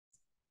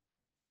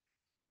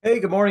Hey,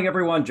 good morning,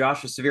 everyone.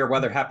 Josh of Severe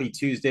Weather. Happy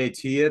Tuesday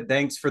to you.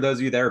 Thanks for those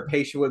of you that are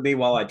patient with me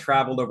while I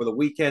traveled over the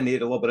weekend.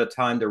 Needed a little bit of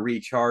time to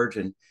recharge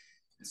and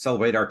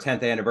celebrate our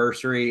 10th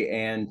anniversary.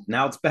 And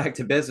now it's back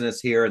to business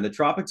here. And the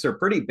tropics are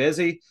pretty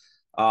busy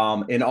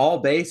in all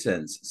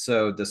basins.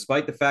 So,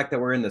 despite the fact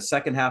that we're in the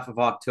second half of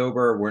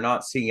October, we're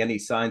not seeing any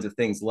signs of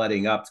things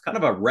letting up. It's kind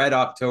of a red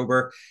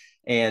October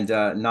and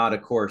not,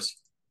 of course,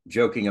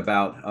 joking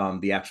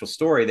about the actual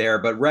story there,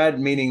 but red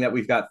meaning that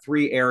we've got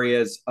three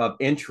areas of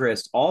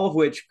interest, all of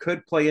which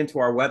could play into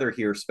our weather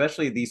here,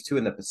 especially these two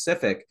in the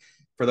Pacific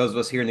for those of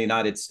us here in the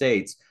United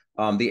States.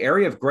 The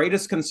area of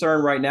greatest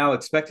concern right now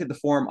expected to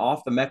form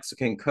off the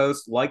Mexican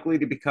coast, likely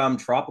to become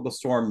Tropical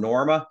Storm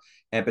Norma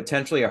and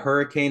potentially a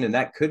hurricane. And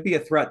that could be a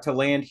threat to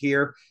land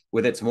here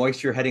with its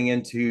moisture heading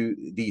into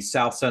the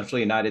south central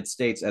United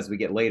States as we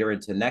get later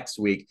into next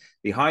week.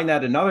 Behind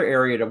that, another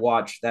area to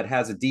watch that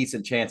has a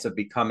decent chance of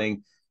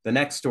becoming the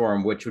next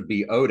storm, which would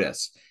be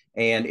Otis.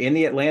 And in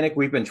the Atlantic,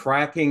 we've been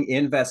tracking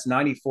Invest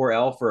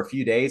 94L for a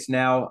few days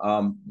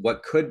now.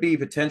 What could be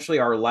potentially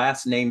our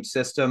last named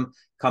system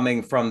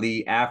coming from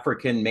the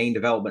African main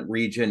development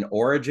region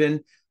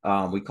origin.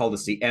 We call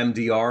this the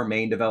MDR,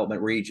 main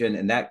development region,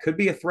 and that could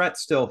be a threat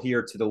still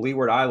here to the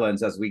Leeward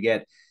Islands as we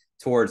get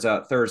towards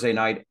Thursday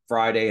night,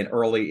 Friday, and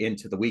early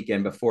into the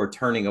weekend before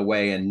turning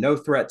away, and no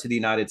threat to the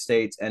United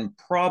States and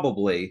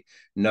probably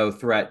no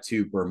threat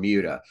to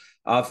Bermuda.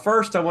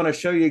 First, I want to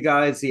show you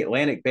guys the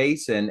Atlantic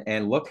Basin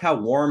and look how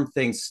warm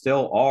things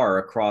still are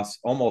across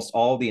almost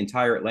all the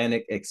entire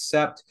Atlantic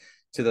except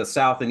to the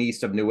south and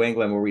east of New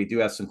England, where we do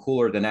have some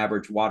cooler than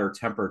average water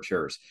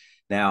temperatures.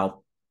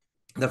 Now,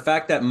 the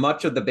fact that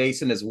much of the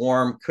basin is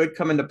warm could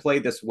come into play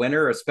this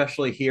winter,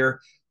 especially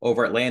here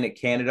over Atlantic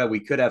Canada. We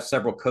could have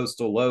several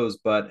coastal lows,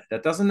 but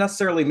that doesn't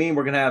necessarily mean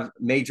we're going to have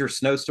major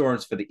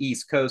snowstorms for the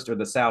East Coast or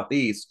the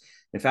Southeast.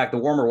 In fact, the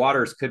warmer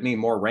waters could mean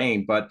more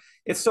rain, but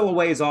it's still a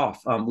ways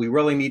off. We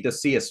really need to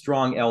see a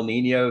strong El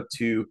Nino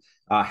to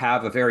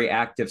have a very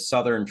active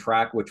southern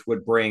track, which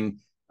would bring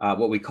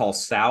what we call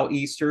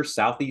southeaster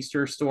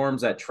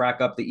storms that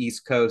track up the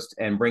East Coast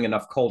and bring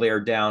enough cold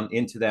air down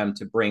into them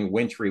to bring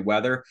wintry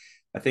weather.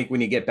 I think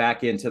when you get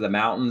back into the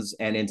mountains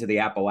and into the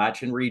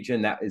Appalachian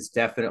region, that is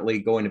definitely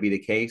going to be the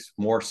case.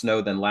 More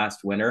snow than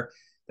last winter.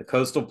 The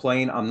coastal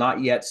plain, I'm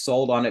not yet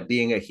sold on it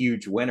being a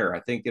huge winter. I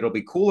think it'll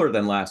be cooler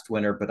than last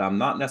winter, but I'm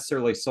not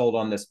necessarily sold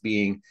on this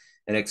being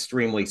an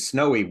extremely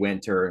snowy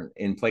winter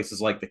in places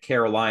like the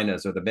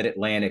Carolinas or the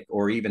Mid-Atlantic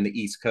or even the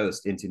East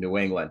Coast into New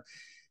England.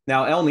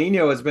 Now, El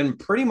Nino has been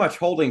pretty much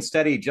holding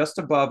steady just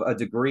above a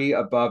degree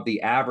above the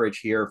average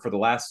here for the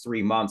last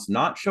 3 months,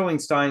 not showing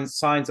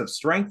signs of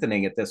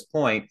strengthening at this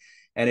point.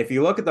 And if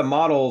you look at the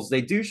models,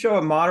 they do show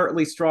a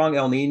moderately strong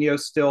El Nino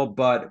still,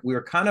 but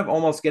we're kind of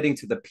almost getting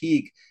to the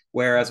peak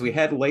where as we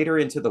head later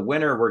into the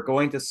winter, we're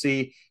going to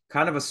see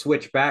kind of a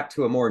switch back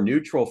to a more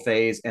neutral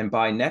phase. And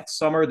by next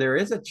summer, there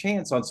is a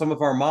chance on some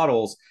of our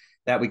models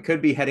that we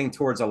could be heading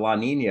towards a La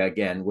Nina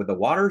again. With the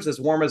waters as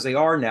warm as they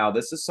are now,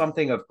 this is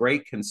something of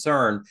great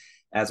concern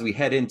as we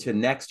head into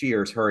next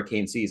year's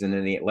hurricane season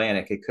in the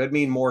Atlantic. It could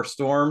mean more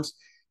storms,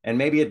 and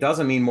maybe it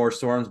doesn't mean more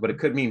storms, but it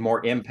could mean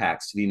more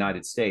impacts to the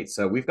United States.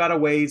 So we've got a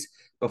ways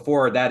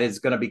before that is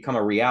going to become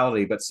a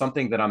reality, but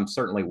something that I'm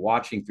certainly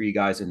watching for you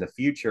guys in the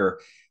future.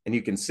 And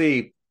you can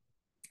see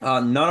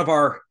none of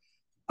our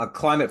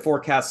climate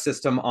forecast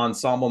system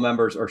ensemble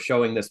members are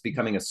showing this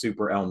becoming a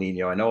super El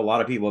Nino. I know a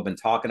lot of people have been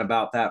talking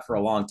about that for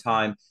a long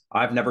time.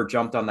 I've never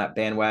jumped on that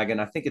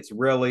bandwagon. I think it's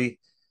really,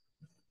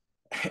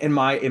 in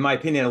my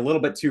opinion, a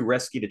little bit too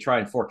risky to try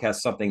and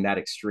forecast something that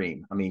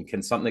extreme. I mean,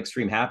 can something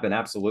extreme happen?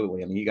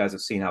 Absolutely. I mean, you guys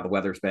have seen how the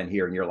weather's been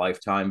here in your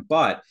lifetime,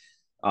 but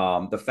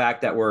the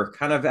fact that we're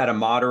kind of at a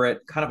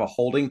moderate, kind of a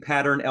holding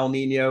pattern El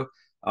Nino,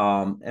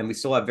 and we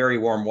still have very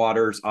warm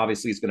waters.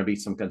 Obviously, is going to be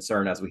some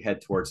concern as we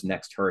head towards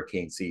next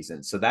hurricane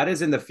season. So that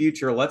is in the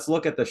future. Let's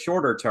look at the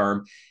shorter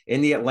term.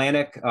 In the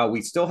Atlantic,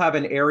 we still have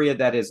an area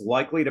that is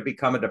likely to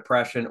become a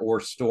depression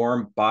or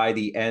storm by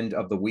the end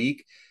of the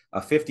week.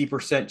 A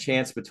 50%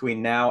 chance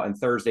between now and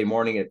Thursday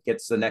morning, it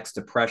gets the next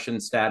depression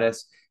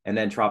status and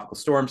then tropical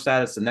storm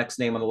status. The next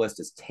name on the list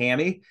is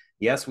Tammy.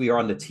 Yes, we are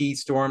on the T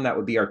storm. That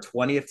would be our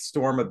 20th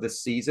storm of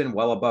this season,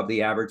 well above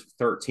the average of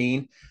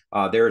 13.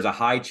 There is a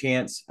high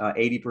chance,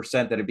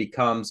 80%, that it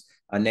becomes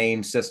a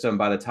named system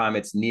by the time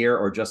it's near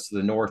or just to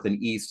the north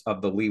and east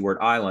of the Leeward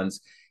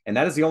Islands. And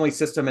that is the only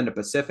system in the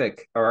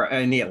Pacific or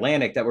in the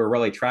Atlantic that we're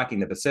really tracking.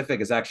 The Pacific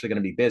is actually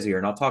going to be busier.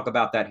 And I'll talk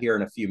about that here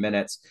in a few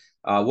minutes.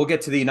 We'll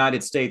get to the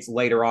United States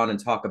later on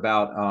and talk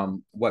about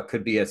what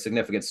could be a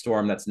significant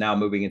storm that's now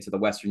moving into the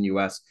Western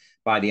U.S.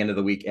 by the end of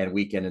the week and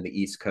weekend in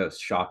the East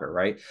Coast. Shocker,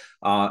 right?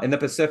 In the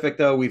Pacific,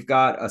 though, we've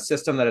got a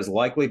system that is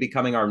likely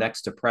becoming our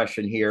next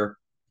depression here.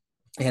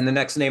 And the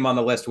next name on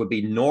the list would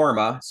be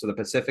Norma. So the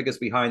Pacific is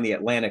behind the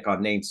Atlantic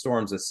on named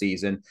storms this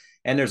season.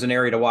 And there's an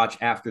area to watch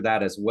after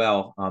that as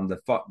well.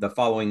 The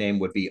following name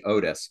would be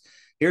Otis.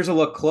 Here's a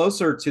look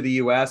closer to the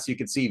U.S. You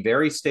can see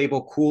very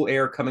stable, cool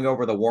air coming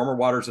over the warmer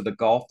waters of the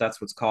Gulf. That's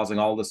what's causing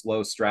all this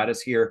low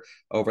stratus here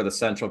over the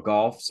central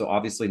Gulf. So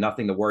obviously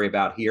nothing to worry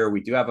about here.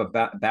 We do have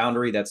a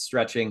boundary that's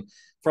stretching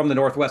from the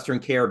northwestern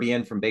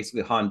Caribbean, from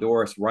basically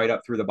Honduras right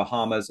up through the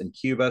Bahamas and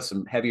Cuba.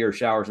 Some heavier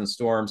showers and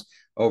storms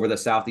over the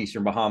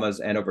southeastern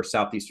Bahamas and over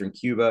southeastern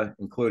Cuba,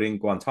 including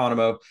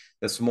Guantanamo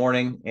this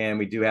morning. And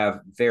we do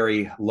have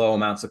very low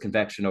amounts of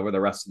convection over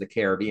the rest of the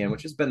Caribbean,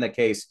 which has been the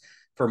case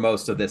for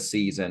most of this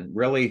season.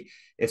 Really,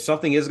 if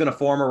something is going to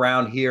form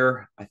around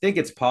here, I think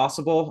it's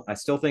possible. I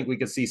still think we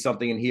could see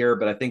something in here,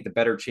 but I think the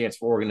better chance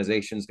for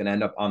organization is going to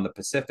end up on the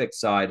Pacific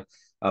side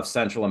of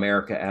Central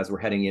America as we're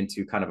heading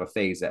into kind of a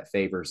phase that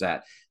favors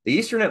that. The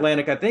Eastern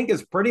Atlantic, I think,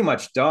 is pretty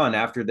much done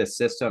after this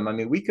system. I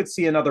mean, we could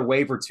see another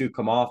wave or two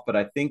come off, but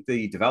I think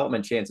the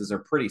development chances are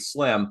pretty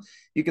slim.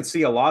 You can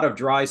see a lot of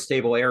dry,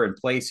 stable air in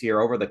place here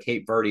over the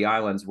Cape Verde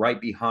Islands, right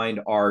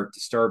behind our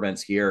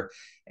disturbance here.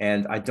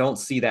 And I don't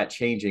see that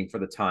changing for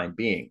the time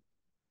being.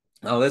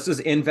 This is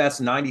Invest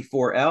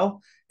 94L.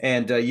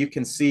 And you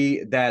can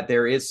see that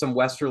there is some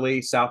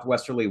westerly,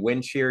 southwesterly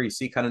wind shear. You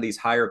see kind of these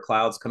higher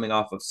clouds coming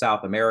off of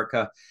South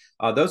America.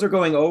 Those are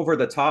going over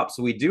the top.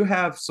 So we do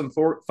have some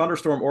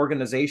thunderstorm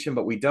organization,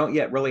 but we don't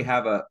yet really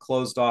have a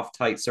closed off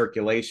tight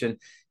circulation.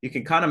 You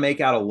can kind of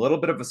make out a little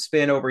bit of a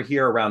spin over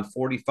here around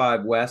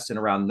 45 west and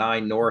around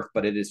 9 north,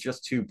 but it is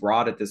just too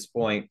broad at this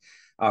point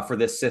for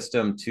this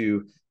system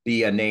to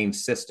be a named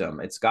system.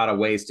 It's got a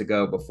ways to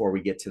go before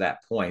we get to that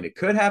point. It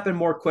could happen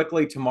more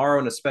quickly tomorrow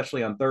and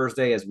especially on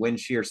Thursday as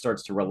wind shear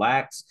starts to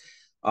relax.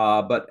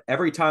 But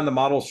every time the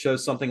model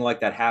shows something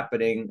like that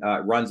happening,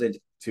 it runs into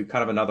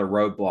kind of another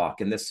roadblock.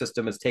 And this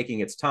system is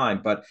taking its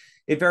time, but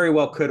it very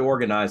well could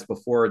organize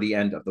before the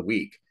end of the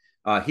week.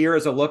 Here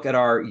is a look at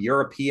our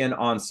European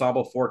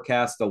ensemble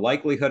forecast. The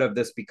likelihood of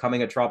this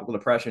becoming a tropical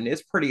depression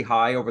is pretty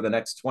high over the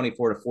next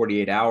 24 to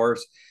 48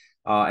 hours.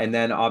 And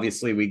then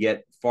obviously we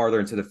get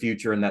farther into the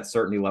future and that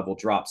certainty level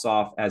drops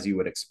off as you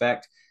would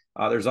expect.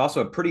 There's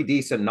also a pretty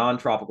decent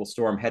non-tropical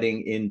storm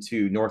heading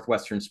into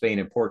northwestern Spain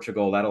and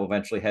Portugal. That'll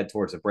eventually head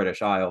towards the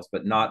British Isles,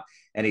 but not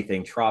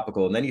anything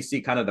tropical. And then you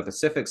see kind of the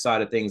Pacific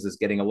side of things is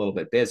getting a little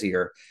bit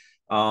busier.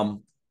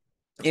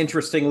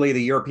 Interestingly,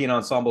 the European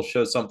ensemble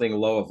shows something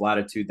low of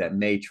latitude that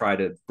may try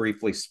to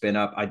briefly spin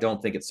up. I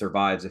don't think it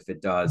survives if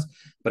it does.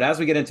 But as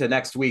we get into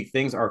next week,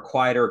 things are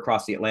quieter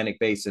across the Atlantic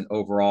basin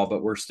overall,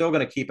 but we're still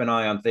going to keep an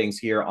eye on things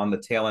here on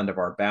the tail end of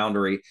our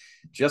boundary.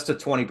 Just a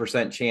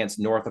 20% chance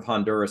north of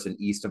Honduras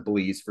and east of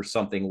Belize for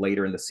something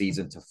later in the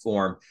season to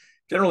form.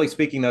 Generally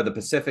speaking, though, the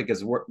Pacific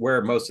is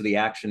where most of the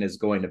action is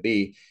going to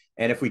be.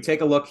 And if we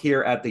take a look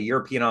here at the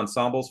European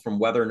ensembles from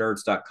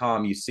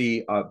weathernerds.com, you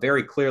see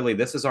very clearly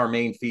this is our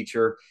main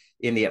feature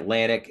in the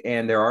Atlantic.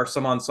 And there are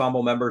some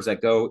ensemble members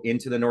that go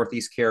into the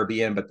Northeast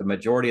Caribbean, but the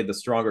majority of the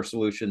stronger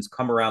solutions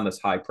come around this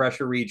high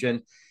pressure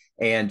region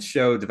and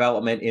show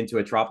development into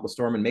a tropical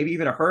storm and maybe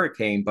even a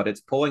hurricane, but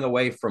it's pulling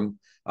away from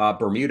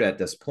Bermuda at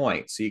this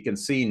point. So you can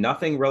see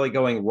nothing really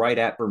going right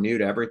at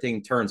Bermuda.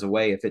 Everything turns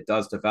away if it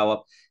does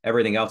develop.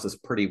 Everything else is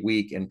pretty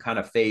weak and kind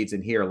of fades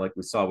in here like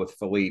we saw with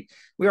Philippe.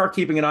 We are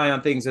keeping an eye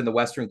on things in the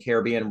Western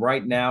Caribbean.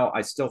 Right now,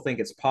 I still think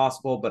it's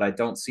possible, but I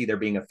don't see there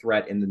being a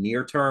threat in the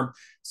near term.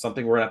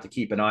 Something we're going to have to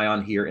keep an eye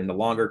on here in the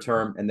longer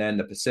term. And then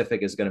the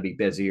Pacific is going to be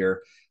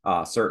busier,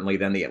 certainly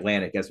than the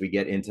Atlantic as we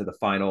get into the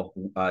final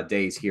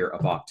days here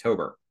of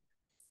October.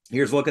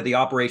 Here's a look at the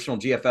operational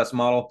GFS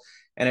model,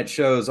 and it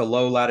shows a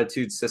low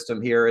latitude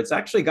system here. It's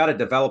actually got it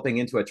developing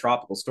into a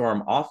tropical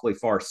storm awfully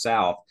far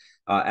south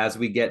as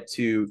we get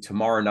to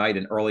tomorrow night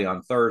and early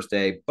on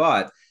Thursday.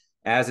 But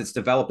as it's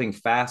developing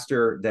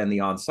faster than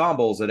the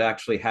ensembles, it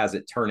actually has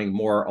it turning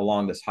more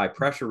along this high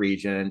pressure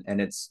region. And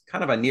it's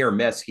kind of a near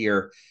miss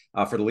here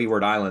for the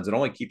Leeward Islands. It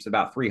only keeps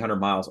about 300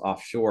 miles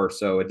offshore.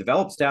 So it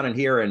develops down in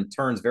here and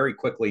turns very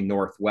quickly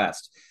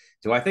northwest.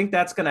 Do I think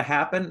that's going to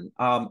happen?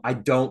 I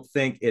don't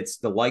think it's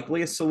the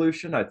likeliest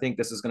solution. I think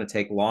this is going to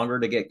take longer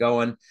to get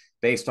going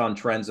based on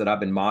trends that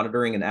I've been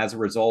monitoring. And as a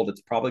result,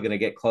 it's probably going to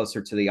get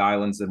closer to the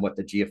islands than what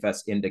the GFS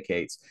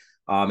indicates.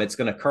 It's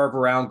going to curve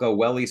around, go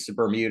well east of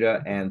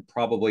Bermuda, and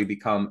probably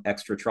become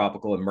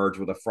extratropical and merge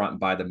with a front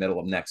by the middle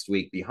of next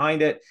week.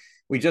 Behind it,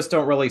 we just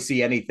don't really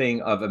see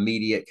anything of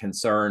immediate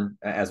concern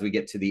as we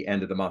get to the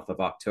end of the month of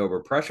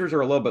October. Pressures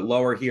are a little bit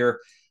lower here.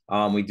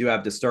 We do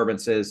have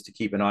disturbances to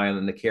keep an eye on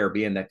in the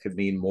Caribbean that could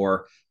mean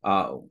more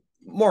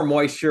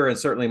moisture and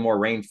certainly more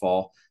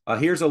rainfall.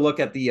 Here's a look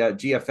at the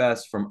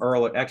GFS from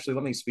early. Actually,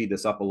 let me speed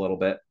this up a little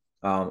bit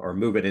or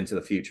move it into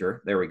the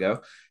future. There we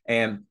go.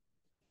 And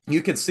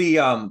you can see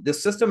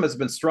this system has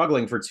been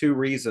struggling for two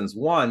reasons.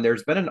 One,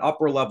 there's been an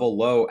upper level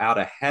low out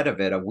ahead of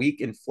it, a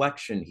weak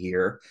inflection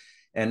here.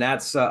 And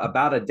that's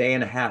about a day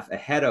and a half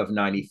ahead of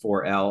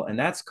 94L. And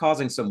that's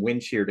causing some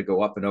wind shear to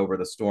go up and over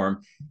the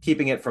storm,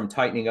 keeping it from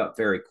tightening up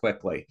very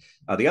quickly.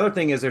 The other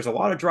thing is there's a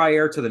lot of dry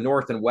air to the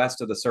north and west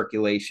of the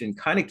circulation,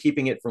 kind of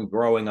keeping it from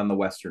growing on the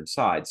western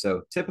side.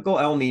 So typical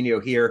El Nino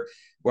here,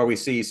 where we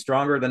see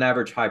stronger than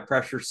average high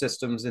pressure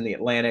systems in the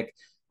Atlantic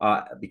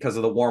because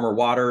of the warmer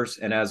waters.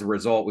 And as a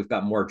result, we've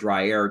got more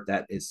dry air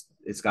that is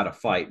it's got to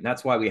fight. And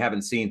that's why we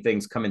haven't seen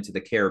things come into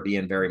the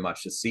Caribbean very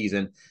much this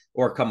season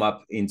or come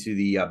up into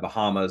the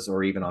Bahamas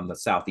or even on the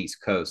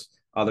southeast coast,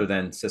 other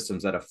than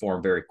systems that have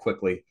formed very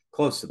quickly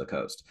close to the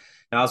coast.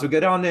 Now, as we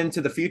get on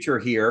into the future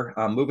here,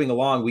 moving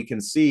along, we can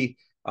see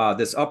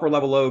this upper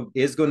level low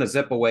is going to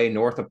zip away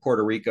north of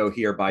Puerto Rico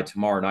here by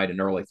tomorrow night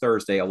and early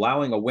Thursday,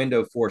 allowing a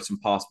window for some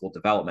possible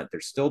development.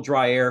 There's still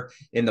dry air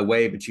in the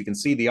way, but you can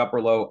see the upper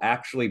low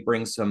actually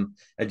brings some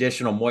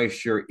additional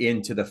moisture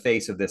into the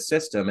face of this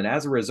system. And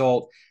as a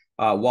result,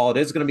 while it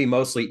is going to be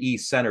mostly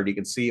east centered, you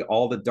can see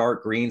all the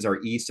dark greens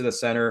are east of the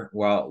center,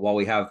 while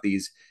we have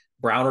these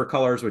browner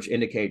colors, which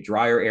indicate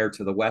drier air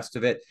to the west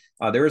of it.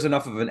 There is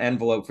enough of an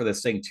envelope for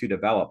this thing to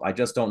develop. I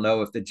just don't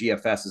know if the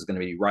GFS is going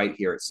to be right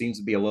here. It seems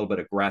to be a little bit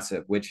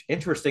aggressive, which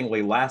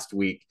interestingly, last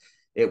week,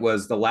 it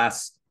was the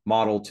last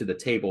model to the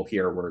table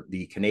here where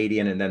the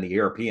Canadian and then the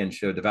European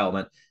showed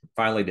development.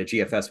 Finally, the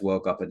GFS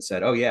woke up and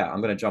said, oh yeah,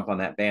 I'm going to jump on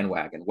that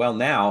bandwagon. Well,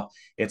 now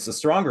it's the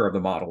stronger of the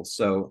models.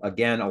 So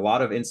again, a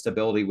lot of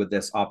instability with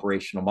this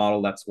operational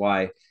model. That's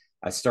why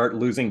I start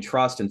losing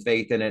trust and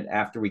faith in it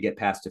after we get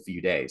past a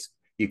few days.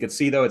 You can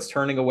see, though, it's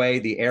turning away.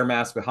 The air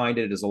mass behind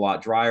it is a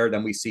lot drier.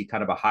 Then we see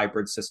kind of a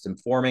hybrid system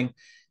forming.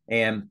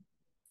 And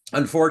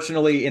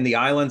unfortunately, in the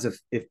islands,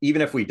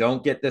 even if we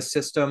don't get this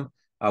system,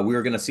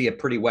 we're going to see a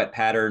pretty wet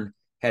pattern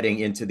heading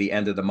into the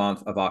end of the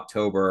month of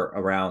October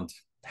around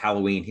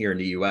Halloween here in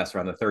the U.S.,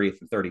 around the 30th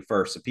and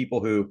 31st. So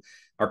people who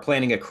are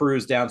planning a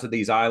cruise down to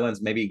these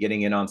islands, maybe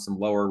getting in on some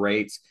lower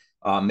rates,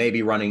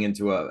 maybe running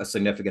into a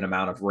significant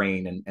amount of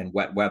rain and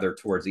wet weather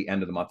towards the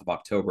end of the month of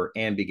October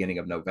and beginning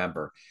of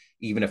November,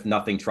 even if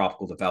nothing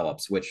tropical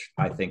develops, which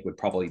I think would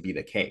probably be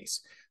the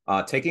case.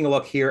 Taking a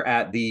look here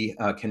at the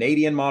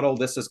Canadian model,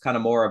 this is kind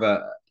of more of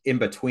a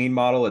in-between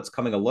model. It's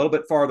coming a little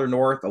bit farther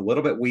north, a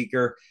little bit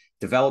weaker,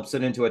 develops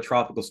it into a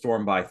tropical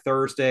storm by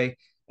Thursday,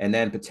 and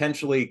then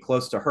potentially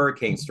close to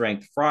hurricane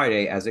strength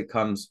Friday as it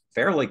comes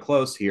fairly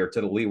close here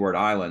to the Leeward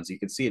Islands. You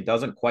can see it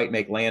doesn't quite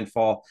make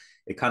landfall.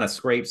 It kind of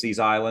scrapes these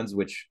islands,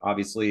 which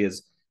obviously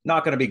is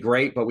not going to be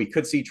great, but we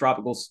could see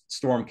tropical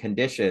storm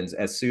conditions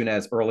as soon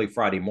as early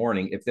Friday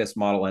morning if this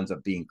model ends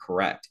up being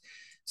correct.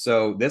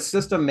 So this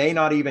system may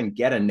not even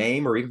get a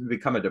name or even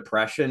become a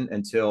depression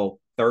until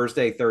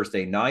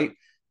Thursday night,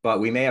 but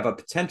we may have a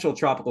potential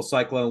tropical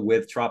cyclone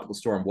with tropical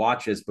storm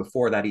watches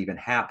before that even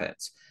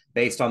happens,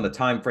 based on the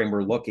time frame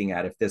we're looking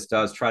at, if this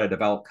does try to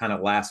develop kind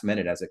of last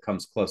minute as it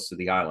comes close to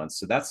the islands.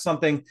 So that's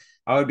something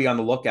I would be on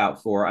the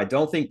lookout for. I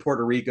don't think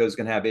Puerto Rico is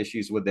going to have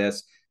issues with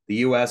this. The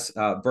U.S.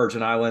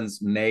 Virgin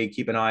Islands may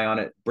keep an eye on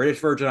it. British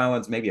Virgin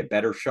Islands may be a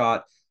better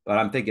shot, but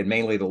I'm thinking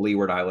mainly the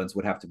Leeward Islands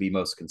would have to be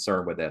most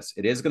concerned with this.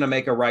 It is going to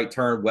make a right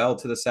turn well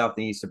to the south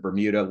and east of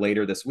Bermuda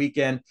later this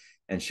weekend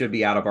and should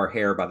be out of our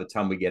hair by the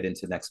time we get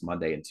into next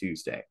Monday and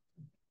Tuesday.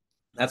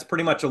 That's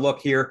pretty much a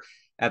look here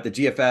at the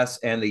GFS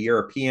and the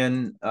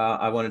European.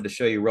 I wanted to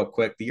show you real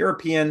quick. The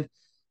European,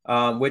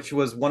 which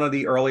was one of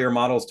the earlier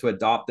models to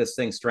adopt this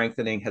thing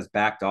strengthening, has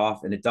backed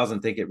off, and it doesn't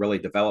think it really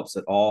develops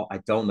at all. I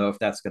don't know if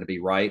that's going to be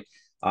right.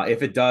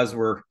 If it does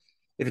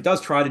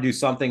try to do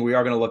something, we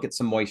are going to look at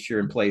some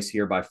moisture in place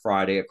here by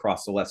Friday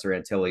across the Lesser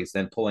Antilles,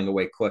 then pulling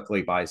away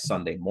quickly by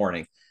Sunday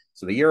morning.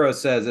 So the Euro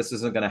says this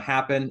isn't going to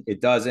happen. It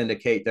does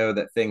indicate, though,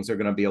 that things are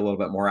going to be a little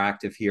bit more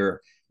active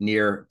here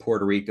near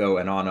Puerto Rico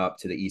and on up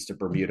to the east of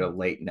Bermuda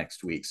late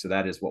next week. So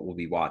that is what we'll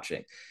be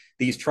watching.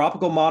 These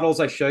tropical models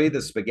I show you,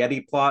 the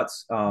spaghetti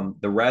plots,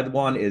 the red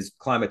one is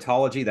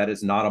climatology. That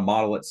is not a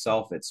model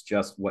itself. It's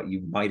just what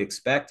you might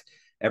expect.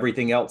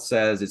 Everything else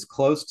says it's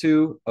close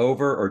to,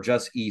 over, or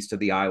just east of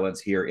the islands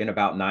here in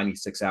about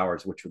 96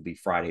 hours, which would be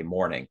Friday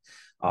morning.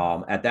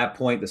 At that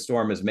point, the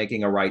storm is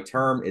making a right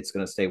turn. It's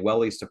going to stay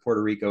well east of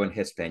Puerto Rico and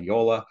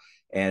Hispaniola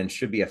and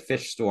should be a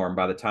fish storm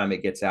by the time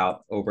it gets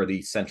out over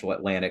the central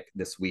Atlantic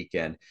this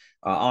weekend.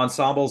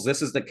 Ensembles,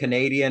 this is the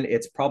Canadian.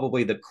 It's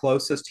probably the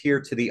closest here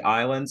to the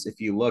islands. If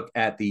you look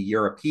at the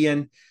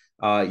European,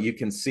 you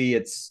can see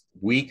it's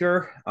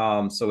weaker.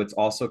 So it's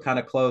also kind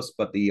of close,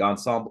 but the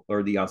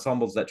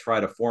ensembles that try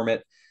to form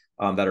it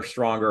that are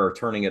stronger are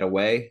turning it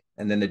away.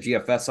 And then the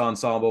GFS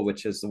ensemble,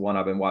 which is the one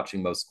I've been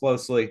watching most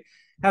closely,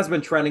 has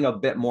been trending a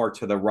bit more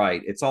to the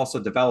right. It's also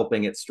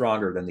developing it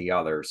stronger than the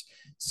others.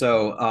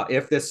 So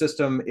if this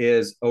system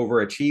is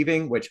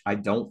overachieving, which I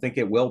don't think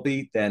it will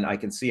be, then I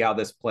can see how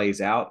this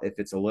plays out. If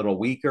it's a little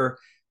weaker,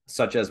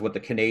 such as what the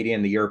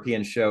Canadian, the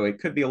European show, it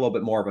could be a little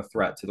bit more of a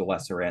threat to the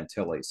Lesser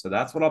Antilles. So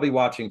that's what I'll be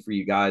watching for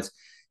you guys.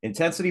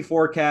 Intensity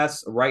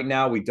forecasts, right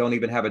now, we don't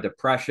even have a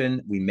depression.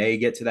 We may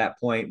get to that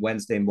point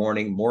Wednesday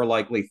morning, more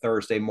likely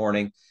Thursday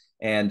morning.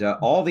 And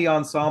all the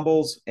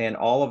ensembles and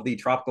all of the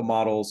tropical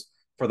models,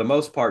 for the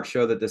most part,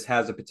 show that this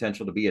has a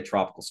potential to be a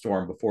tropical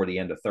storm before the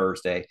end of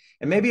Thursday,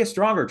 and maybe a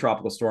stronger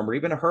tropical storm or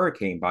even a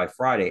hurricane by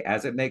Friday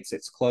as it makes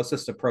its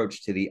closest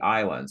approach to the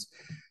islands.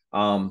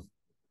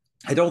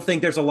 I don't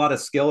think there's a lot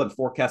of skill in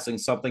forecasting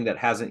something that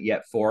hasn't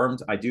yet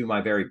formed. I do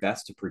my very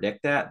best to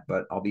predict that,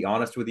 but I'll be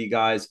honest with you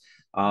guys.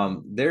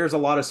 There's a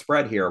lot of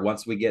spread here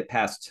once we get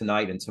past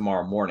tonight and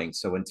tomorrow morning.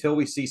 So until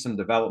we see some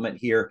development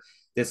here,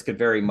 this could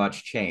very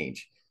much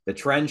change. The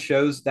trend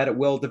shows that it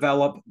will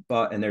develop,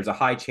 and there's a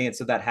high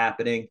chance of that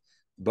happening,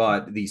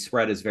 but the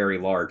spread is very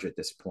large at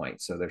this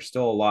point. So there's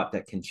still a lot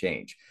that can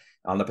change.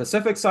 On the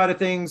Pacific side of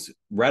things,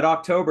 red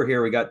October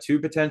here, we got two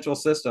potential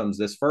systems.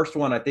 This first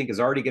one, I think, is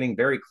already getting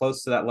very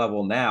close to that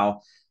level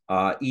now.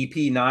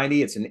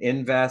 EP90, it's an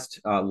invest,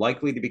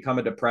 likely to become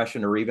a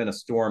depression or even a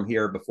storm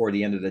here before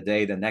the end of the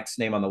day. The next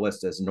name on the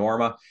list is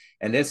Norma.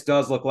 And this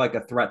does look like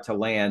a threat to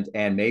land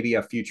and maybe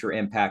a future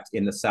impact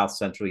in the South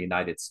Central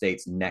United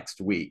States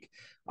next week.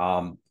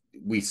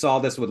 We saw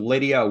this with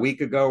Lydia a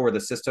week ago, where the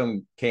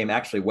system came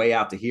actually way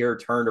out to here,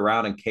 turned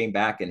around and came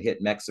back and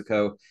hit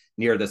Mexico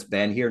near this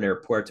bend here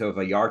near Puerto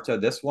Vallarta.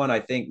 This one,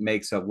 I think,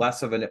 makes a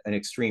less of an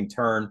extreme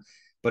turn,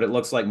 but it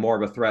looks like more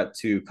of a threat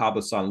to Cabo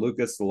San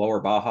Lucas, the lower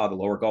Baja, the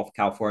lower Gulf of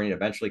California,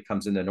 and eventually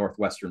comes into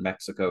northwestern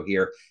Mexico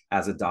here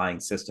as a dying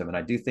system. And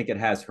I do think it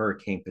has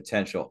hurricane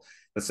potential.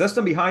 The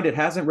system behind it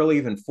hasn't really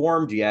even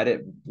formed yet.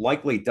 It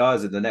likely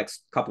does in the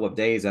next couple of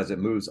days as it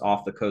moves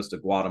off the coast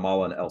of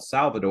Guatemala and El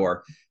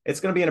Salvador.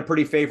 It's going to be in a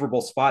pretty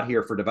favorable spot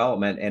here for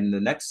development. And in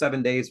the next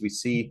 7 days, we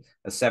see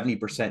a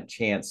 70%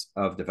 chance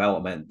of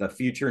development. The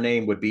future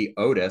name would be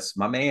Otis,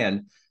 my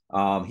man.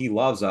 He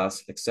loves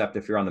us, except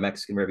if you're on the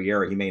Mexican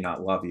Riviera, he may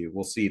not love you.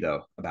 We'll see,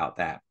 though, about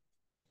that.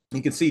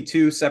 You can see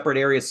two separate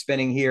areas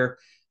spinning here.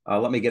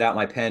 Let me get out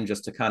my pen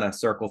just to kind of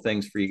circle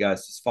things for you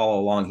guys to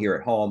follow along here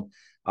at home.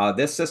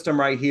 This system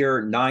right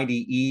here,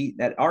 90E,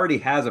 that already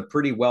has a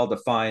pretty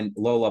well-defined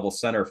low-level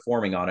center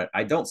forming on it.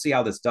 I don't see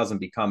how this doesn't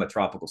become a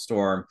tropical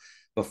storm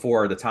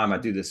before the time I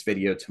do this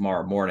video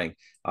tomorrow morning.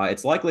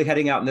 It's likely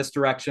heading out in this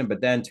direction,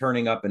 but then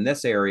turning up in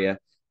this area.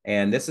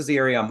 And this is the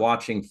area I'm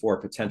watching for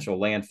potential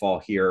landfall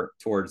here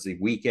towards the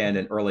weekend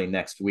and early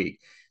next week.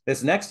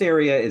 This next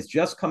area is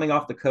just coming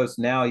off the coast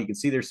now. You can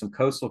see there's some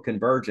coastal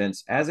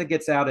convergence. As it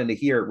gets out into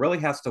here, it really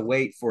has to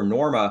wait for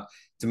Norma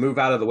to move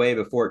out of the way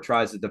before it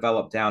tries to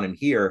develop down in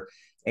here.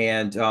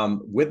 And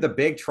with the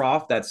big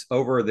trough that's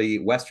over the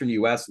western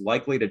U.S.,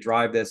 likely to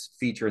drive this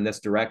feature in this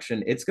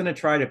direction, it's going to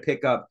try to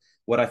pick up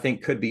what I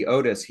think could be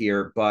Otis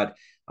here, but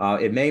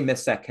it may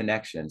miss that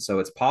connection. So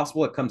it's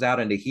possible it comes out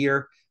into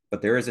here,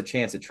 but there is a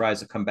chance it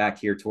tries to come back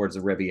here towards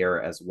the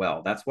Riviera as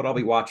well. That's what I'll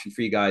be watching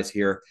for you guys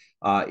here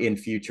in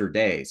future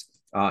days.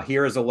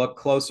 Here is a look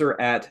closer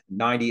at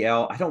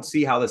 90L. I don't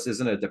see how this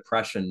isn't a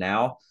depression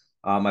now.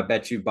 I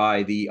bet you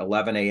by the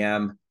 11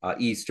 a.m.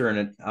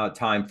 Eastern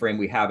time frame,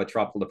 we have a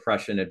tropical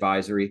depression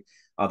advisory.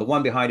 The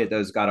one behind it, though,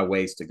 has got a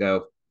ways to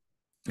go.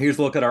 Here's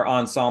a look at our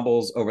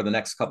ensembles over the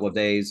next couple of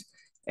days,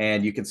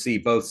 and you can see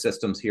both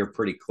systems here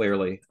pretty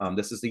clearly.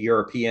 This is the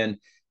European,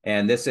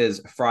 and this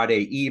is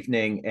Friday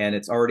evening, and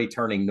it's already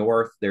turning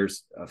north.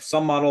 There's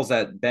some models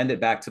that bend it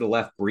back to the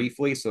left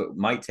briefly, so it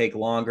might take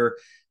longer.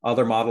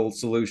 Other model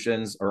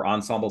solutions or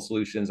ensemble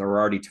solutions are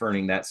already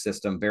turning that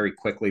system very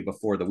quickly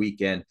before the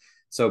weekend.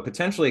 So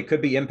potentially it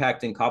could be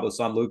impacting Cabo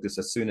San Lucas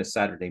as soon as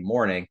Saturday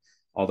morning,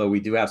 although we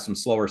do have some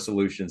slower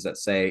solutions that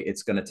say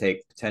it's going to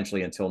take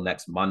potentially until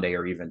next Monday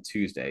or even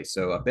Tuesday.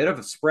 So a bit of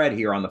a spread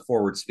here on the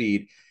forward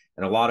speed.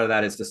 And a lot of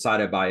that is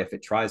decided by if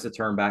it tries to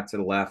turn back to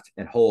the left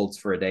and holds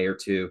for a day or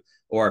two,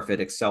 or if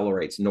it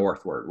accelerates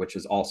northward, which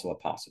is also a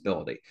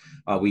possibility.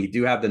 We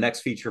do have the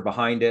next feature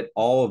behind it.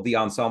 All of the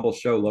ensembles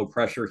show low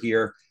pressure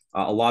here,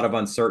 a lot of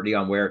uncertainty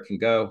on where it can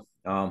go.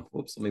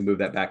 Let me move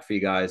that back for you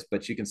guys.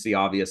 But you can see,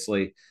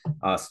 obviously,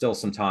 still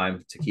some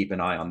time to keep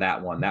an eye on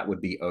that one. That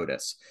would be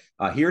Otis.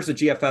 Here's a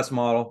GFS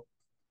model,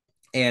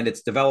 and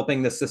it's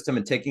developing the system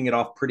and taking it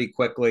off pretty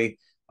quickly.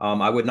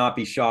 I would not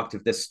be shocked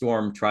if this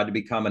storm tried to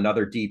become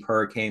another deep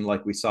hurricane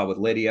like we saw with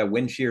Lydia.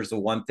 Wind shear is the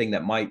one thing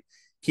that might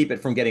keep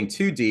it from getting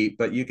too deep,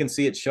 but you can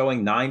see it's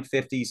showing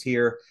 950s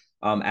here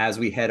as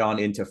we head on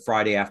into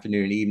Friday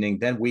afternoon and evening,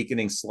 then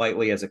weakening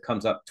slightly as it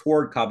comes up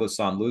toward Cabo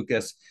San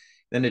Lucas.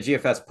 Then the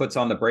GFS puts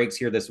on the brakes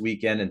here this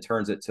weekend and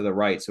turns it to the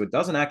right. So it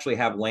doesn't actually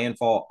have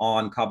landfall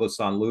on Cabo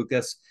San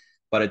Lucas,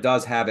 but it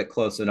does have it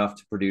close enough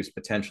to produce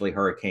potentially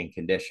hurricane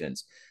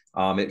conditions.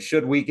 It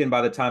should weaken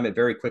by the time it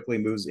very quickly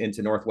moves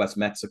into northwest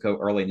Mexico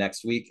early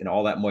next week, and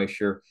all that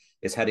moisture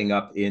is heading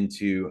up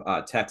into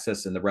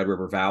Texas and the Red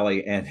River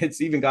Valley, and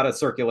it's even got a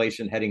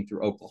circulation heading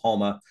through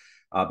Oklahoma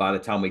by the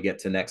time we get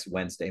to next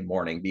Wednesday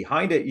morning.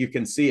 Behind it, you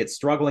can see it's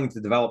struggling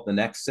to develop the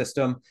next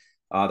system.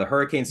 The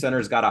Hurricane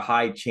Center's got a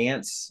high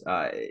chance.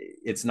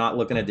 It's not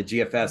looking at the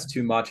GFS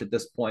too much at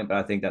this point, but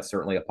I think that's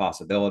certainly a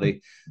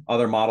possibility.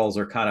 Other models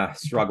are kind of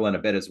struggling a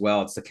bit as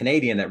well. It's the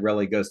Canadian that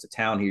really goes to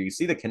town here. You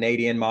see the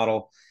Canadian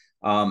model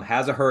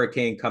has a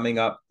hurricane coming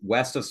up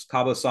west of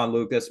Cabo San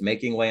Lucas,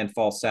 making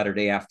landfall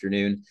Saturday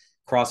afternoon,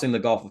 crossing the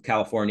Gulf of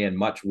California, and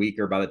much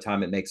weaker by the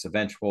time it makes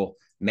eventual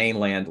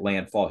mainland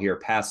landfall here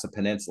past the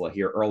peninsula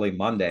here early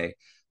Monday.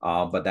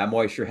 But that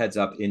moisture heads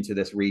up into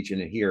this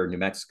region here, New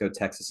Mexico,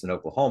 Texas, and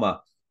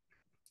Oklahoma.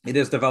 It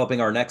is developing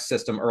our next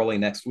system early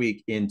next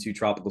week into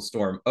Tropical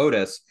Storm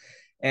Otis,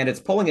 and it's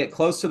pulling it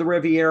close to the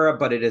Riviera,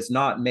 but it is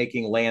not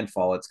making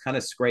landfall. It's kind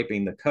of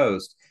scraping the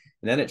coast.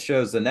 And then it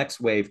shows the next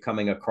wave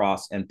coming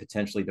across and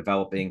potentially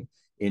developing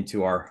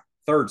into our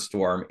third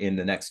storm in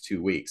the next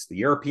 2 weeks. The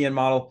European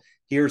model,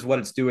 here's what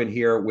it's doing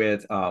here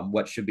with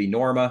what should be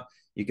Norma.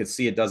 You can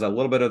see it does a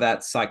little bit of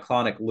that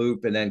cyclonic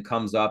loop and then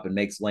comes up and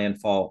makes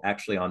landfall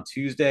actually on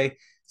Tuesday.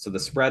 So the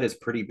spread is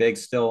pretty big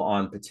still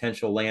on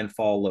potential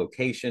landfall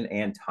location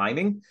and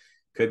timing.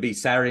 Could be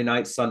Saturday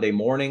night, Sunday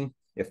morning.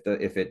 If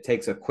it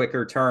takes a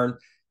quicker turn,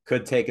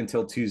 could take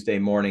until Tuesday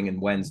morning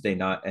and Wednesday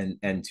night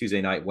and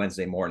Tuesday night,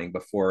 Wednesday morning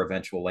before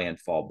eventual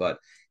landfall. But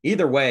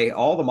either way,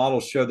 all the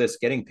models show this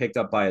getting picked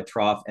up by a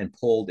trough and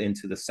pulled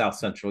into the south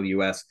central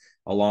U.S.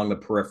 along the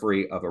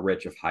periphery of a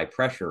ridge of high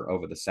pressure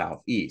over the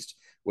southeast,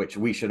 which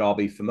we should all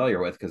be familiar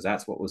with because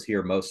that's what was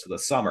here most of the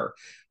summer.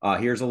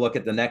 Here's a look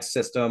at the next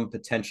system,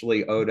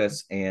 potentially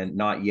Otis, and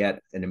not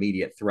yet an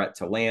immediate threat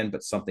to land,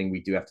 but something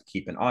we do have to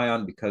keep an eye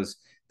on because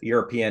the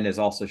European is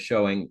also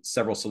showing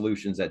several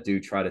solutions that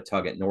do try to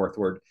tug it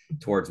northward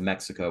towards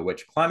Mexico,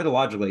 which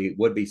climatologically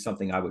would be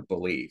something I would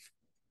believe.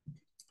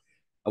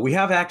 We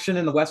have action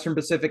in the Western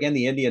Pacific and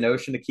the Indian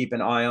Ocean to keep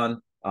an eye on.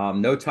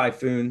 No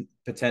typhoon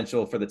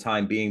potential for the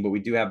time being, but we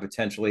do have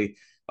potentially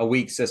a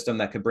weak system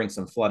that could bring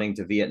some flooding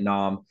to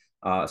Vietnam,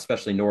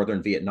 especially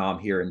northern Vietnam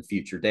here in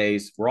future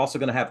days. We're also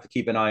going to have to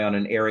keep an eye on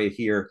an area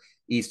here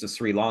east of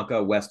Sri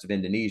Lanka, west of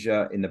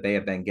Indonesia in the Bay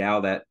of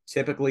Bengal that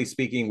typically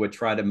speaking would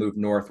try to move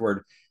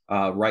northward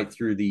right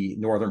through the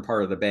northern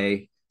part of the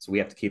bay. So we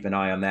have to keep an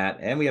eye on that.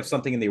 And we have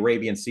something in the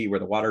Arabian Sea where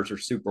the waters are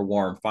super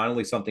warm.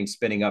 Finally, something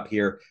spinning up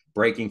here,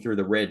 breaking through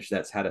the ridge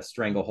that's had a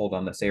stranglehold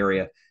on this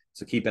area.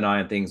 So keep an eye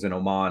on things in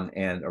Oman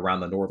and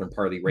around the northern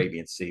part of the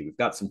Arabian Sea. We've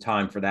got some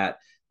time for that,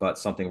 but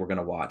something we're going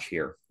to watch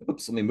here.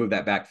 Oops, let me move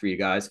that back for you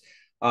guys.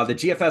 The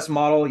GFS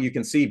model, you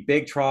can see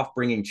big trough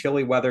bringing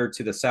chilly weather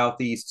to the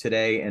southeast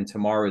today and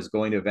tomorrow is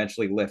going to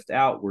eventually lift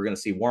out. We're going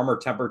to see warmer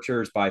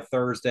temperatures by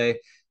Thursday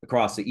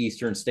across the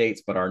eastern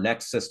states, but our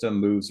next system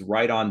moves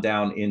right on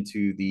down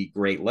into the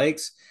Great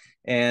Lakes.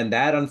 And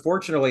that,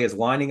 unfortunately, is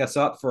lining us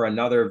up for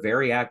another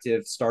very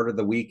active start of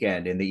the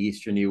weekend in the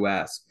eastern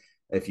U.S.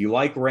 If you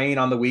like rain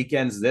on the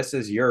weekends, this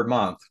is your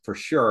month for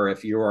sure.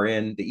 If you are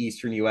in the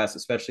eastern U.S.,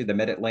 especially the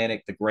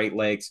Mid-Atlantic, the Great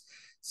Lakes,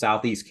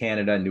 Southeast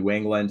Canada, New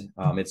England,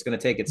 it's going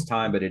to take its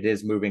time, but it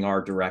is moving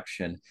our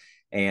direction.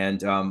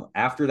 And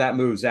after that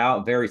moves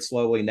out very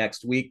slowly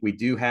next week, we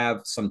do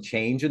have some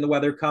change in the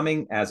weather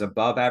coming as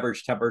above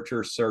average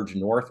temperatures surge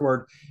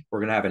northward. We're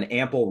going to have an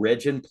ample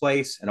ridge in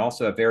place and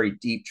also a very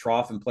deep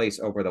trough in place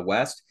over the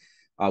west.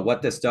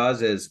 What this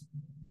does is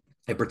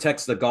it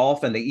protects the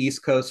Gulf and the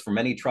East Coast from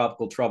any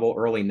tropical trouble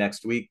early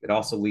next week. It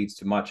also leads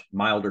to much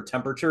milder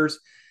temperatures.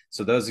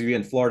 So those of you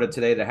in Florida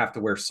today that have to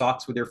wear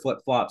socks with your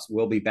flip-flops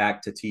will be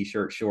back to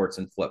t-shirt, shorts,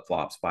 and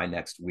flip-flops by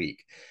next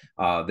week.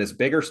 This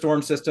bigger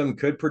storm system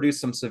could produce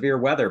some severe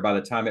weather by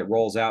the time it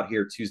rolls out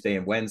here Tuesday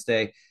and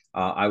Wednesday.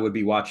 I would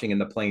be watching in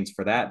the plains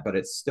for that, but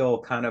it's still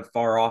kind of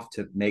far off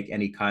to make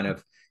any kind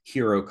of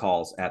hero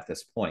calls at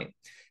this point.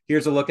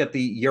 Here's a look at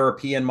the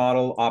European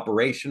model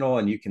operational,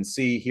 and you can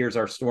see here's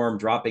our storm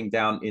dropping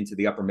down into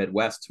the upper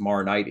Midwest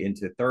tomorrow night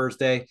into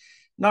Thursday.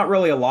 Not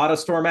really a lot of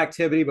storm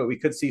activity, but we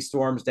could see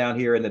storms down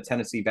here in the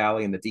Tennessee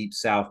Valley in the deep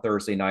south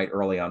Thursday night,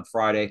 early on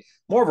Friday.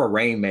 More of a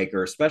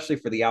rainmaker, especially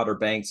for the Outer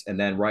Banks, and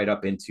then right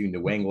up into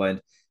New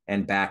England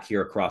and back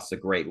here across the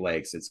Great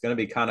Lakes. It's going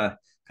to be kind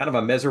of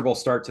a miserable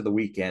start to the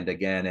weekend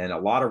again, and a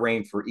lot of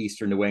rain for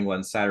eastern New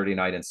England Saturday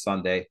night and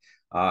Sunday.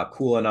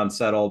 Cool and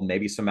unsettled,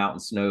 maybe some mountain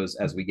snows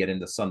as we get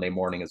into Sunday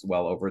morning as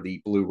well over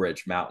the Blue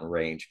Ridge mountain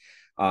range.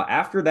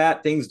 After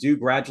that, things do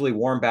gradually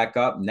warm back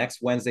up.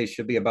 Next Wednesday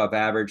should be above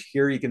average.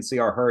 Here you can see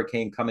our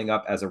hurricane coming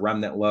up as a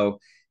remnant low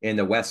in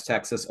the West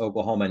Texas,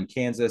 Oklahoma, and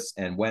Kansas.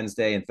 And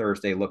Wednesday and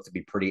Thursday look to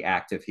be pretty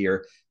active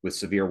here with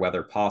severe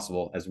weather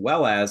possible, as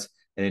well as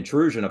an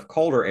intrusion of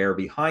colder air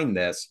behind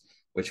this,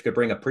 which could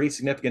bring a pretty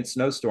significant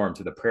snowstorm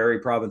to the prairie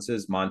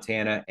provinces,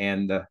 Montana,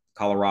 and the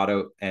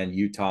Colorado and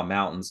Utah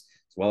mountains,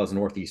 as well as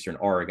northeastern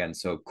Oregon.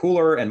 So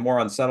cooler and more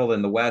unsettled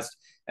in the west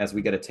as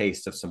we get a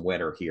taste of some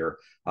winter here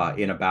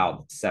in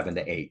about 7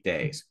 to 8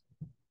 days.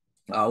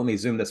 Let me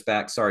zoom this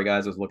back. Sorry,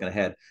 guys, I was looking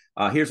ahead.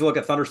 Here's a look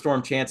at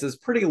thunderstorm chances.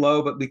 Pretty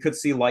low, but we could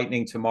see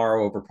lightning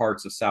tomorrow over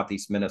parts of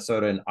southeast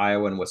Minnesota and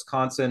Iowa and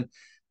Wisconsin.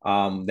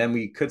 Then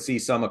we could see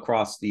some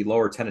across the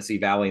lower Tennessee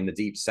Valley in the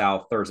deep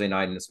south Thursday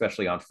night and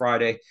especially on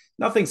Friday.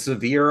 Nothing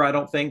severe, I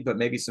don't think, but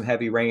maybe some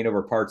heavy rain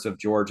over parts of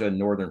Georgia and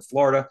northern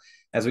Florida.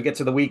 As we get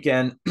to the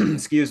weekend,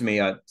 excuse me,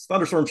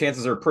 thunderstorm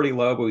chances are pretty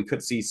low, but we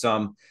could see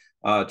some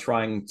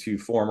trying to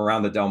form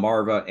around the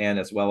Delmarva and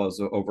as well as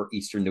over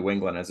eastern New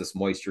England as this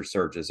moisture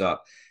surges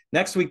up.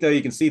 Next week, though,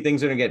 you can see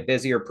things are going to get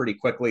busier pretty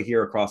quickly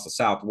here across the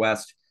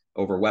southwest,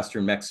 over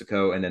western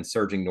Mexico, and then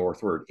surging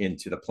northward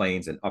into the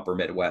plains and upper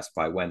Midwest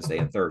by Wednesday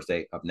and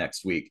Thursday of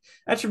next week.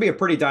 That should be a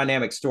pretty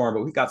dynamic storm,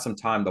 but we've got some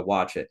time to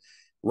watch it.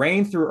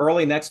 Rain through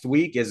early next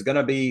week is going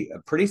to be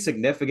pretty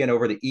significant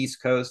over the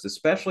East Coast,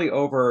 especially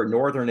over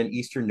northern and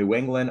eastern New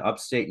England,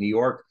 upstate New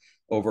York,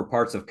 over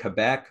parts of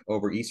Quebec,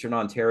 over eastern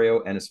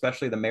Ontario, and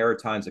especially the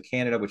Maritimes of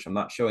Canada, which I'm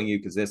not showing you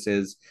because this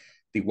is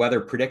the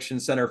Weather Prediction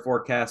Center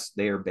forecast.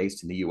 They are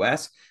based in the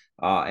U.S.,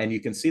 and you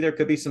can see there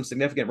could be some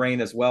significant rain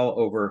as well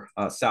over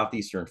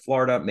southeastern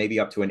Florida, maybe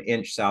up to an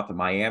inch south of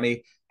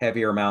Miami,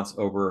 heavier amounts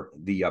over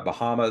the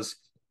Bahamas,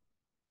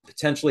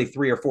 potentially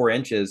 3 or 4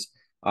 inches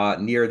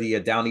near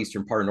the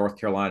downeastern part of North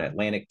Carolina,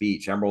 Atlantic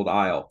Beach, Emerald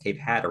Isle, Cape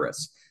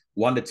Hatteras.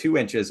 1 to 2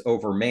 inches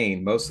over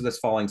Maine, most of this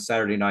falling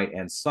Saturday night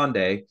and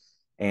Sunday.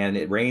 And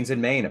it rains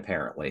in Maine,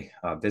 apparently.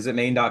 Visit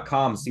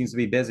Maine.com seems to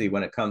be busy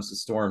when it comes to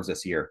storms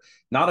this year.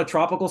 Not a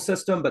tropical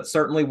system, but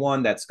certainly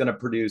one that's going to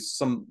produce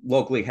some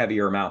locally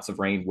heavier amounts of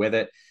rain with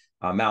it.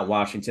 Mount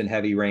Washington,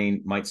 heavy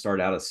rain might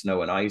start out as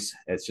snow and ice.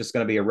 It's just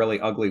going to be a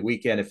really ugly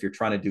weekend if you're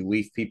trying to do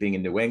leaf peeping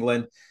in New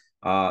England.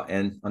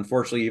 And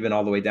unfortunately, even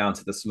all the way down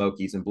to the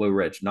Smokies and Blue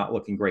Ridge, not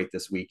looking great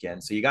this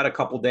weekend. So you got a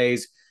couple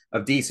days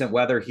of decent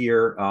weather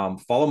here.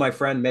 Follow my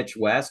friend Mitch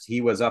West.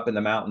 He was up in the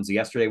mountains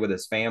yesterday with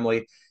his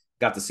family.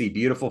 Got to see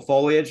beautiful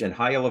foliage and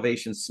high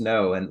elevation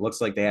snow, and it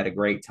looks like they had a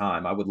great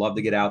time. I would love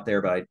to get out there,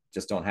 but I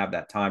just don't have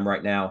that time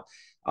right now.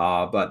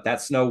 But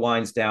that snow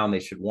winds down. They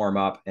should warm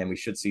up, and we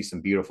should see some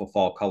beautiful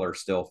fall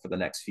colors still for the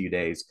next few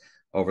days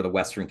over the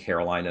Western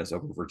Carolinas,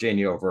 over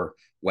Virginia, over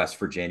West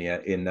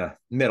Virginia in the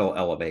middle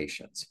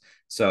elevations.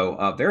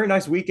 So very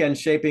nice weekend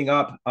shaping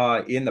up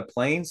in the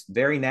plains,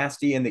 very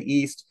nasty in the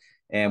east.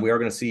 And we are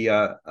going to see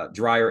a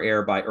drier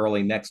air by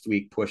early next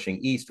week, pushing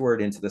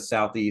eastward into the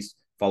southeast,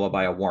 followed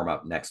by a warm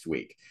up next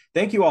week.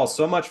 Thank you all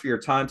so much for your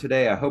time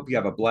today. I hope you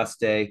have a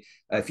blessed day.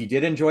 If you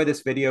did enjoy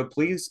this video,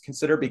 please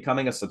consider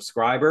becoming a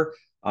subscriber.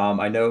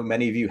 I know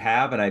many of you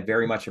have, and I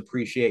very much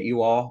appreciate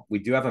you all. We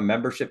do have a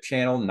membership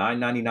channel,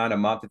 $9.99 a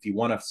month. If you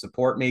want to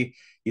support me,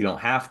 you don't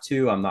have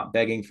to. I'm not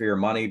begging for your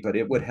money, but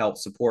it would help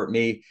support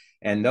me.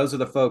 And those are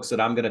the folks that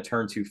I'm going to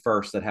turn to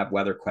first that have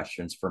weather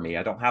questions for me.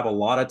 I don't have a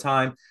lot of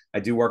time. I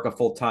do work a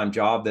full-time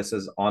job. This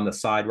is on the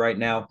side right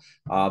now.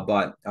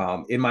 But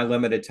in my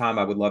limited time,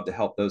 I would love to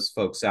help those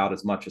folks out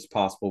as much as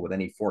possible with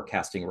any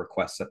forecasting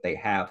requests that they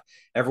have.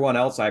 Everyone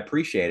else, I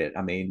appreciate it.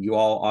 I mean, you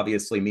all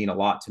obviously mean a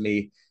lot to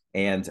me.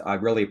 And I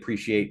really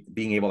appreciate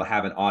being able to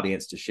have an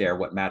audience to share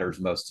what matters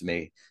most to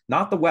me.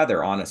 Not the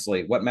weather,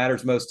 honestly. What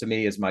matters most to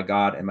me is my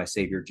God and my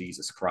Savior,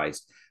 Jesus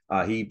Christ.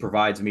 He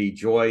provides me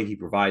joy. He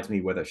provides me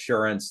with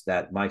assurance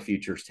that my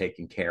future is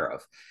taken care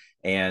of.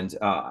 And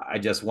I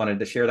just wanted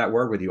to share that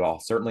word with you all.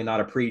 Certainly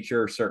not a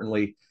preacher,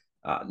 certainly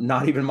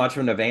not even much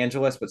of an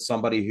evangelist, but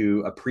somebody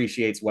who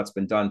appreciates what's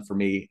been done for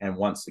me and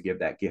wants to give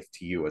that gift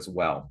to you as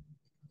well.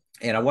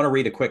 And I want to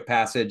read a quick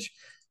passage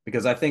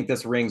because I think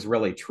this rings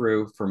really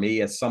true for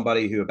me as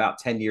somebody who about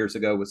 10 years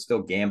ago was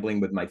still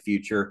gambling with my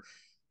future.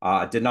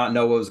 Did not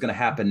know what was going to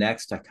happen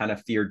next. I kind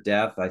of feared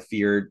death. I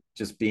feared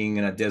just being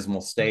in a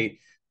dismal state.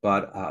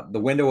 But the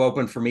window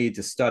opened for me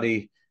to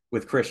study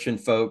with Christian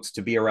folks,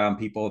 to be around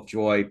people of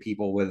joy,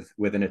 people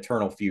with an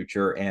eternal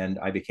future. And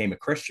I became a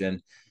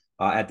Christian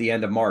at the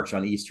end of March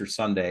on Easter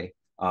Sunday,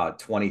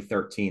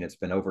 2013. It's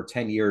been over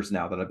 10 years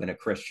now that I've been a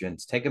Christian.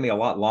 It's taken me a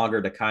lot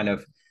longer to kind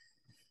of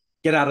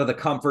get out of the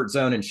comfort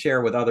zone and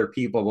share with other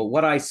people. But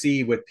what I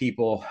see with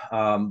people,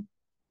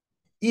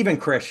 even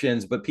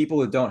Christians, but people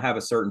who don't have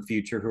a certain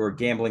future, who are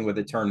gambling with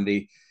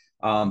eternity,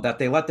 that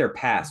they let their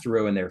past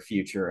ruin their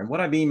future. And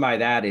what I mean by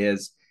that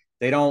is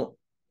they don't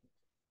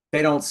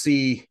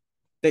see,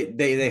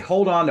 they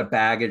hold on to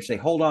baggage, they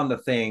hold on to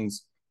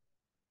things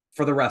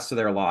for the rest of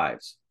their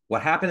lives.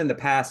 What happened in the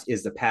past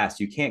is the past.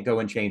 You can't go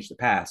and change the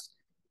past,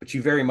 but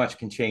you very much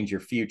can change your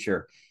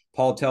future.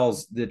 Paul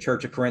tells the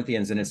church of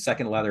Corinthians in his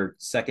second letter,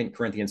 2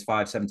 Corinthians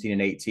 5:17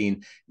 and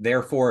 18,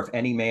 therefore, if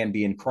any man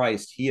be in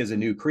Christ, he is a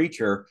new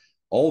creature.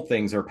 Old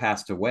things are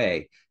passed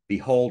away.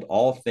 Behold,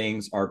 all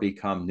things are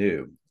become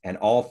new. And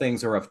all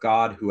things are of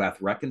God, who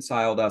hath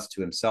reconciled us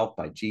to himself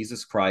by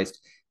Jesus Christ,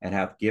 and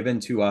hath given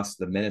to us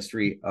the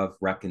ministry of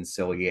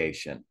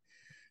reconciliation.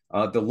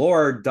 The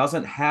Lord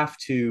doesn't have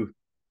to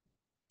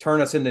turn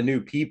us into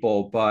new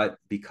people, but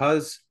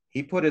because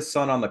he put his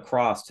son on the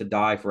cross to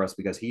die for us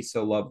because he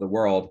so loved the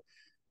world,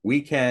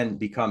 we can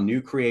become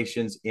new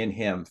creations in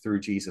him through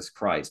Jesus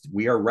Christ.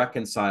 We are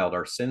reconciled.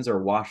 Our sins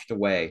are washed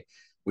away.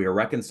 We are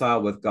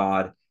reconciled with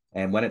God.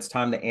 And when it's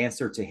time to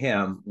answer to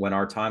him, when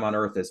our time on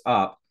earth is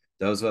up,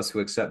 those of us who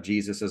accept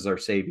Jesus as our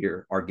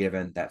Savior are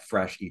given that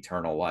fresh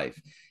eternal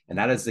life. And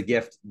that is the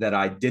gift that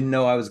I didn't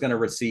know I was going to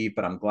receive,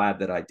 but I'm glad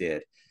that I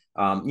did.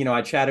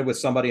 I chatted with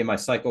somebody in my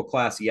cycle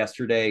class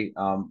yesterday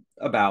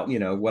about,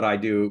 what I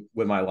do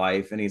with my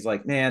life. And he's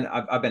like, man,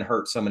 I've been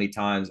hurt so many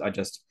times.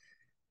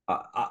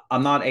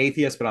 I'm not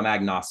atheist, but I'm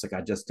agnostic.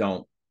 I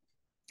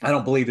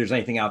don't believe there's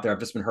anything out there. I've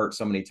just been hurt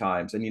so many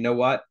times. And you know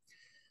what?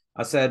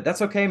 I said,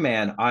 that's okay,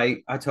 man.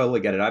 I totally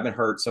get it. I've been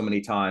hurt so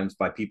many times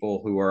by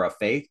people who are of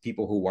faith,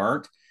 people who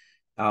weren't.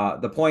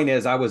 The point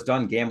is, I was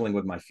done gambling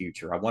with my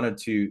future. I wanted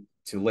to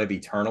live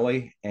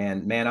eternally.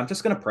 And man, I'm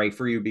just going to pray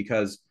for you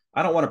because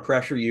I don't want to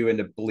pressure you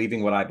into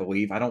believing what I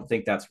believe. I don't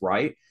think that's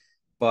right,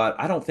 but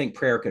I don't think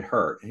prayer could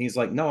hurt. And he's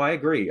like, no, I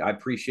agree. I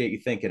appreciate you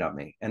thinking of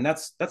me. And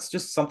that's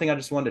just something I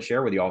just wanted to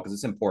share with you all because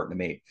it's important to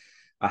me.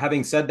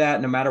 Having said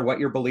that, no matter what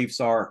your beliefs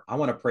are, I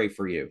want to pray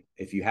for you.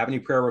 If you have any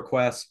prayer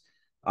requests,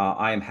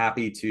 I am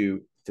happy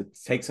to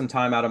take some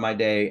time out of my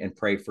day and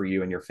pray for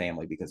you and your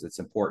family because it's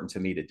important to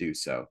me to do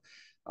so.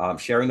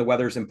 Sharing the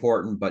weather is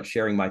important, but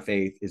sharing my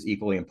faith is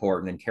equally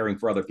important, and caring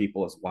for other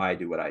people is why I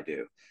do what I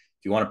do.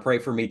 If you want to pray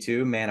for me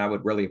too, man, I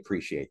would really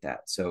appreciate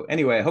that. So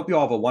anyway, I hope you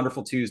all have a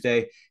wonderful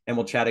Tuesday, and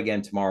we'll chat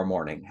again tomorrow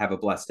morning. Have a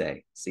blessed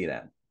day. See you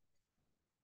then.